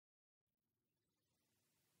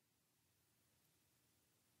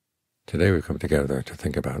Today we've come together to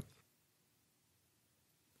think about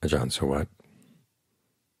Ajaan Suwat,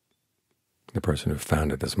 the person who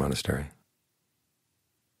founded this monastery.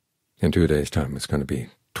 In 2 days' time it's going to be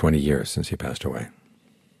 20 years since he passed away.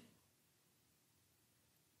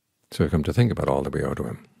 So we've come to think about all that we owe to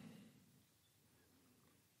him.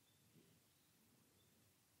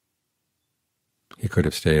 He could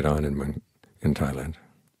have stayed on in Thailand.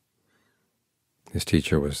 His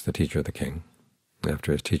teacher was the teacher of the king.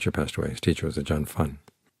 After his teacher passed away, his teacher was Ajaan Phun.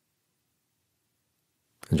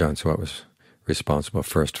 Ajaan Suwat was responsible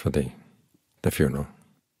first for the funeral,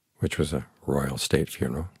 which was a royal state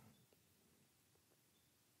funeral,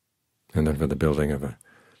 and then for the building of a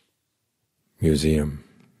museum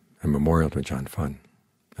and memorial to Ajaan Phun,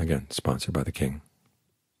 again sponsored by the king.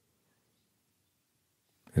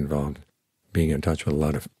 Involved being in touch with a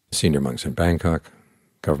lot of senior monks in Bangkok,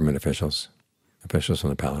 government officials from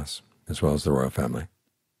the palace, as well as the royal family.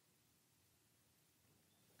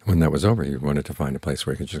 When that was over, he wanted to find a place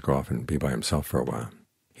where he could just go off and be by himself for a while.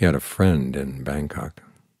 He had a friend in Bangkok,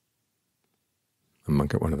 a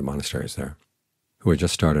monk at one of the monasteries there, who had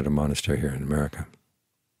just started a monastery here in America,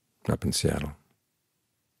 up in Seattle.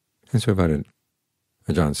 And so he invited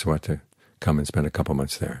Ajaan Suwat to come and spend a couple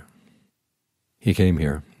months there. He came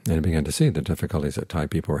here and he began to see the difficulties that Thai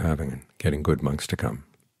people were having in getting good monks to come.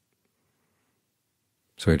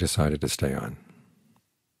 So he decided to stay on.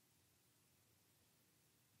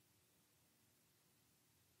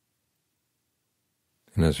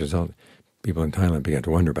 And as a result, people in Thailand began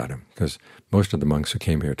to wonder about him, because most of the monks who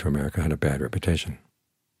came here to America had a bad reputation.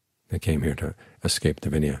 They came here to escape the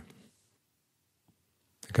Vinaya.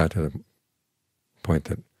 It got to the point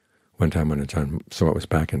that one time when Ajaan Suwat was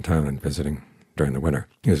back in Thailand visiting during the winter,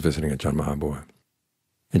 he was visiting Ajaan Mahabua.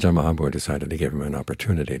 Ajaan Mahabua decided to give him an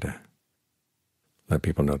opportunity to let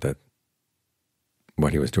people know that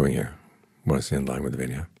what he was doing here was in line with the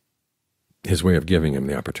Vinaya. His way of giving him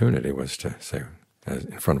the opportunity was to say,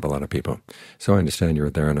 in front of a lot of people, "So I understand you're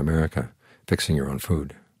there in America fixing your own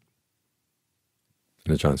food."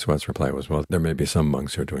 And Ajaan Suwat's reply was, "Well, there may be some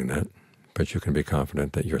monks who are doing that, but you can be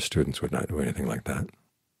confident that your students would not do anything like that."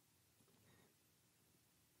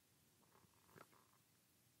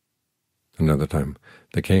 Another time,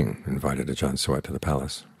 the king invited Ajaan Suwat to the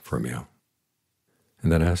palace for a meal,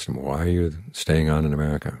 and then asked him, "Why are you staying on in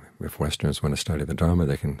America? If Westerners want to study the Dhamma,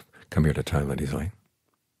 they can come here to Thailand easily."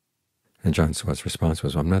 And Ajaan Suwat's response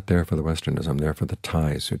was, "I'm not there for the Westerners, I'm there for the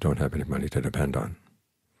Thais who don't have any money to depend on."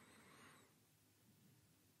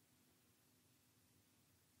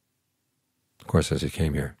 Of course, as he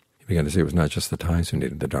came here, he began to see it was not just the Thais who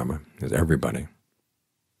needed the Dharma, it was everybody,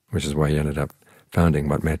 which is why he ended up founding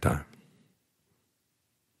Wat Metta.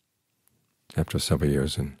 After several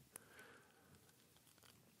years in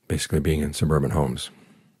basically being in suburban homes,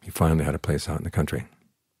 he finally had a place out in the country.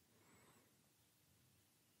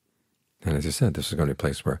 And as he said, this was going to be a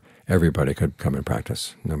place where everybody could come and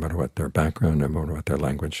practice, no matter what their background, no matter what their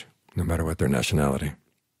language, no matter what their nationality.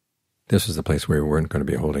 This was the place where we weren't going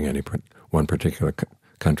to be holding any one particular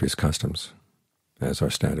country's customs as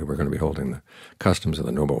our standard. We're going to be holding the customs of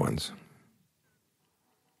the noble ones.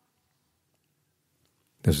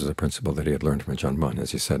 This is a principle that he had learned from Ajaan Mun.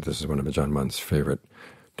 As he said, this is one of Ajaan Mun's favorite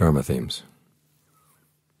Dharma themes,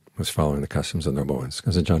 was following the customs of the noble ones,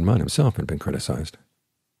 because Ajaan Mun himself had been criticized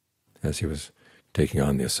as he was taking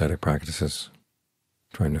on the ascetic practices,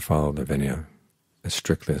 trying to follow the Vinaya as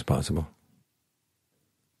strictly as possible.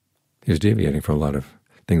 He was deviating from a lot of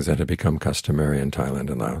things that had become customary in Thailand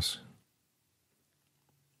and Laos.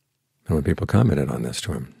 And when people commented on this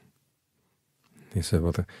to him, he said,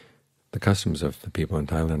 well, the customs of the people in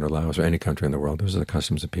Thailand or Laos or any country in the world, those are the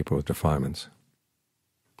customs of people with defilements.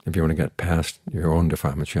 If you want to get past your own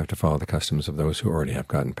defilements, you have to follow the customs of those who already have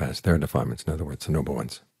gotten past their defilements, in other words, the noble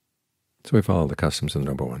ones. So we follow the customs of the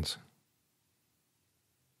noble ones.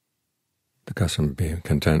 The custom of being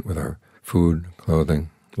content with our food,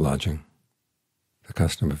 clothing, lodging. The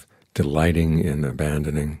custom of delighting in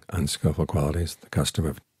abandoning unskillful qualities. The custom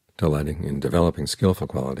of delighting in developing skillful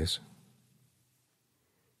qualities.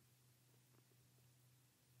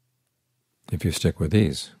 If you stick with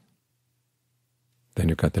these, then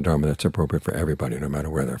you've got the Dharma that's appropriate for everybody, no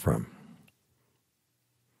matter where they're from.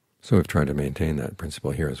 So we've tried to maintain that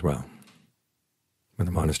principle here as well. When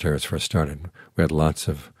the monastery was first started, we had lots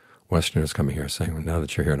of Westerners coming here saying, well, now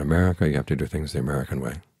that you're here in America, you have to do things the American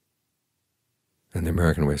way. And the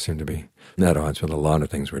American way seemed to be at odds with a lot of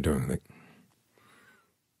things we're doing.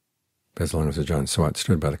 As long as Ajaan Suwat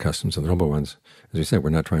stood by the customs of the noble ones, as we said, we're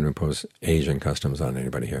not trying to impose Asian customs on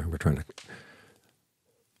anybody here. We're trying to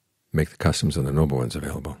make the customs of the noble ones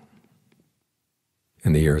available.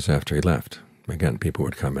 in the years after he left, again, people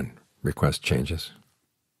would come and request changes.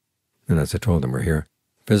 And as I told them, we're here.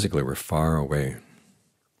 Physically, we're far away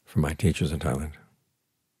from my teachers in Thailand.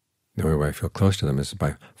 The only way I feel close to them is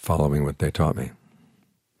by following what they taught me.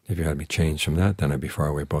 If you had me change from that, then I'd be far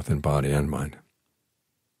away both in body and mind.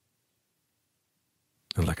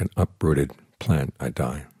 And like an uprooted plant, I'd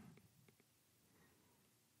die.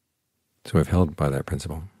 So I've held by that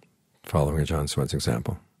principle, following Ajaan Suwat's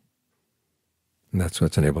example. And that's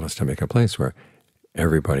what's enabled us to make a place where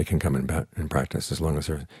everybody can come and practice as long as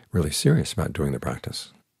they're really serious about doing the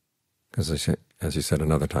practice. Because as he said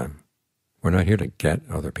another time, we're not here to get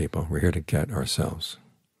other people, we're here to get ourselves.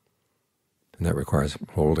 And that requires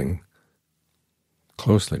holding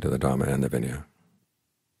closely to the Dhamma and the Vinaya.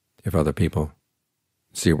 If other people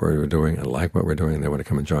see what we're doing and like what we're doing and they want to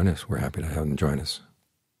come and join us, we're happy to have them join us.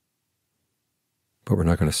 But we're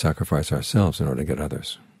not going to sacrifice ourselves in order to get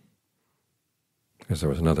others. Because there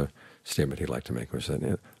was another statement he'd like to make, which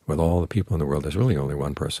said, with all the people in the world, there's really only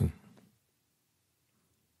one person.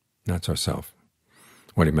 That's ourself.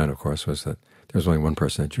 What he meant, of course, was that there's only one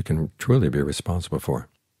person that you can truly be responsible for.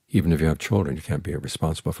 Even if you have children, you can't be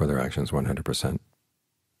responsible for their actions 100%.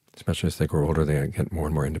 Especially as they grow older, they get more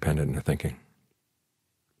and more independent in their thinking.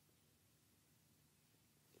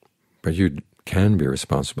 But you can be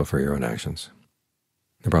responsible for your own actions.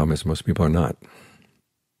 The problem is most people are not.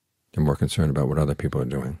 They're more concerned about what other people are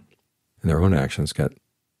doing, and their own actions get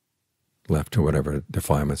left to whatever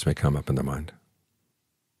defilements may come up in the mind.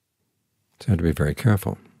 So you have to be very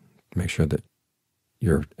careful. Make sure that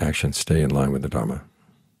your actions stay in line with the Dhamma.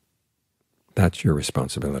 That's your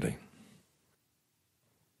responsibility.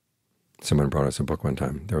 Someone brought us a book one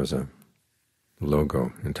time. There was a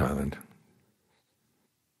logo in Thailand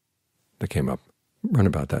that came up run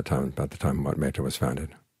about that time, about the time Wat Metta was founded.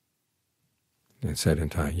 It said in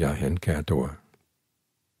Thai, Ya Hen Kya Toa,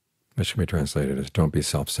 which can be translated as don't be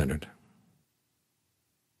self-centered.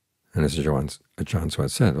 And as Ajaan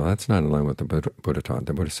Suwat said, well, that's not in line with the Buddha taught.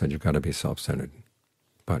 The Buddha said you've got to be self-centered,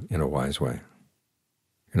 but in a wise way.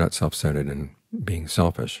 You're not self-centered in being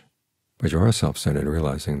selfish, but you are self-centered in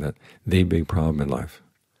realizing that the big problem in life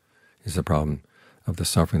is the problem of the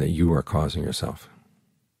suffering that you are causing yourself.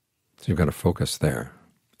 So you've got to focus there,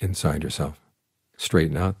 inside yourself.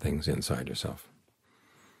 Straighten out things inside yourself.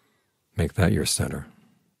 Make that your center.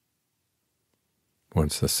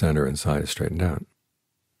 Once the center inside is straightened out,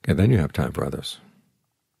 okay, then you have time for others.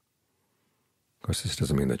 Of course, this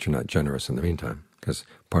doesn't mean that you're not generous in the meantime, because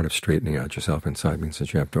part of straightening out yourself inside means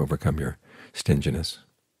that you have to overcome your stinginess,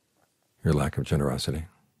 your lack of generosity.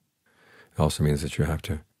 It also means that you have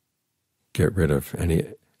to get rid of any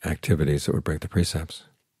activities that would break the precepts.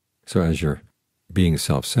 So as you're being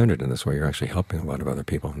self-centered in this way, you're actually helping a lot of other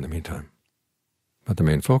people in the meantime. But the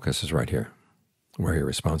main focus is right here, where you're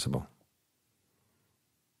responsible.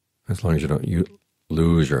 As long as you don't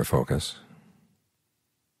lose your focus,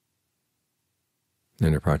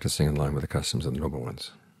 then you're practicing in line with the customs of the noble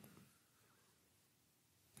ones.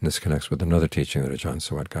 And this connects with another teaching that Ajaan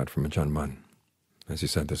Suwat got from Ajaan Mun. As he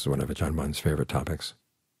said, this is one of Ajaan Mun's favorite topics,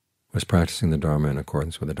 was practicing the Dharma in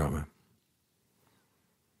accordance with the Dhamma.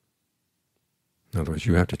 In other words,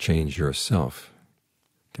 you have to change yourself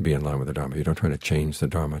to be in line with the Dhamma. You don't try to change the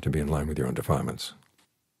Dharma to be in line with your own defilements.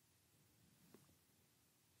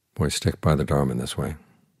 When we stick by the Dharma in this way,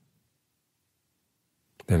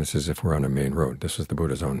 then it's as if we're on a main road. This was the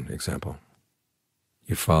Buddha's own example.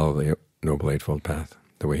 You follow the Noble Eightfold Path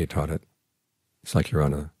the way he taught it. It's like you're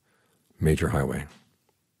on a major highway.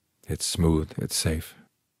 It's smooth, it's safe.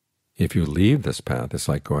 If you leave this path, it's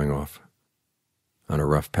like going off on a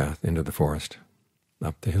rough path into the forest,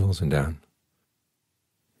 up the hills and down.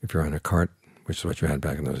 If you're on a cart, which is what you had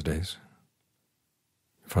back in those days,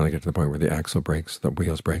 you finally get to the point where the axle breaks, the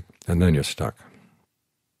wheels break, and then you're stuck.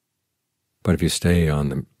 But if you stay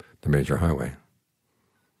on the major highway,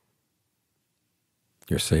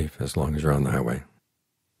 you're safe as long as you're on the highway,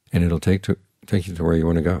 and it'll take you to where you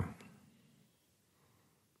want to go,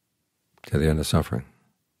 to the end of suffering.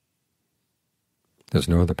 There's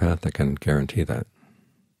no other path that can guarantee that.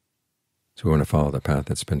 So we want to follow the path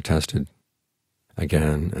that's been tested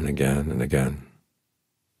again and again and again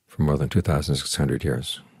for more than 2,600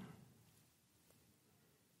 years.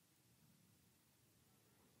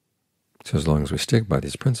 So as long as we stick by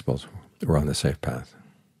these principles, we're on the safe path.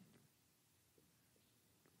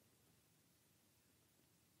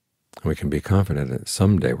 And we can be confident that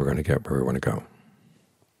someday we're going to get where we want to go.